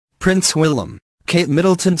Prince William, Kate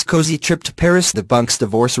Middleton's cozy trip to Paris debunks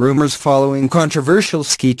divorce rumors following controversial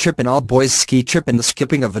ski trip. An all-boys ski trip and the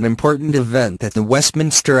skipping of an important event at the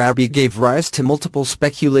Westminster Abbey gave rise to multiple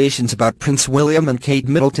speculations about Prince William and Kate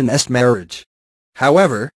Middleton's marriage.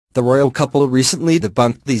 However, the royal couple recently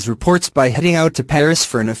debunked these reports by heading out to Paris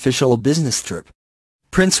for an official business trip.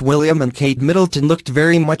 Prince William and Kate Middleton looked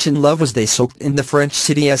very much in love as they soaked in the French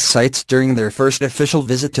city's sights during their first official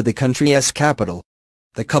visit to the country's capital.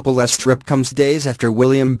 The couple's trip comes days after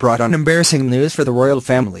William brought on embarrassing news for the royal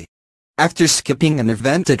family. After skipping an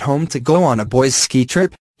event at home to go on a boys' ski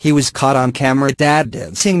trip, he was caught on camera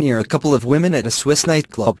dancing near a couple of women at a Swiss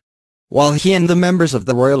nightclub. While he and the members of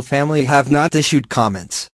the royal family have not issued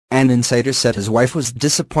comments, an insider said his wife was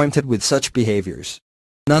disappointed with such behaviors.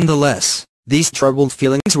 Nonetheless, these troubled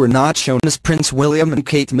feelings were not shown as Prince William and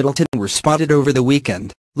Kate Middleton were spotted over the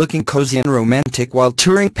weekend, looking cozy and romantic while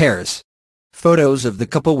touring Paris. Photos of the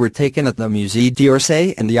couple were taken at the Musee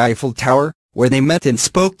d'Orsay and the Eiffel Tower, where they met and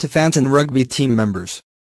spoke to fans and rugby team members.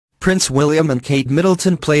 Prince William and Kate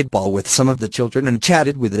Middleton played ball with some of the children and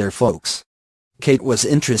chatted with their folks. Kate was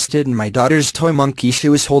interested in my daughter's toy monkey she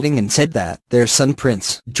was holding and said that their son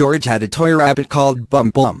Prince George had a toy rabbit called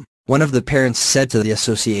Bum Bum, one of the parents said to the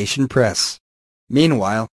Association Press.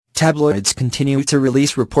 Meanwhile, tabloids continue to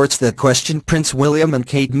release reports that question Prince William and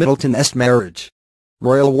Kate Middleton's marriage.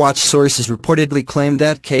 Royal Watch sources reportedly claimed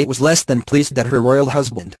that Kate was less than pleased that her royal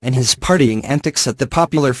husband and his partying antics at the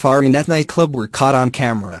popular Foreignette nightclub were caught on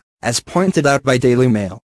camera, as pointed out by Daily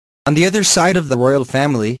Mail. On the other side of the royal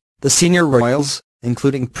family, the senior royals,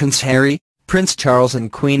 including Prince Harry, Prince Charles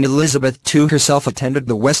and Queen Elizabeth II herself attended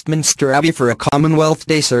the Westminster Abbey for a Commonwealth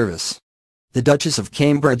Day service. The Duchess of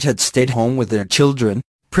Cambridge had stayed home with their children,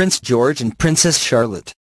 Prince George and Princess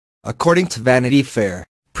Charlotte. According to Vanity Fair,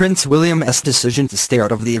 Prince William's decision to stay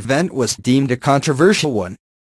out of the event was deemed a controversial one,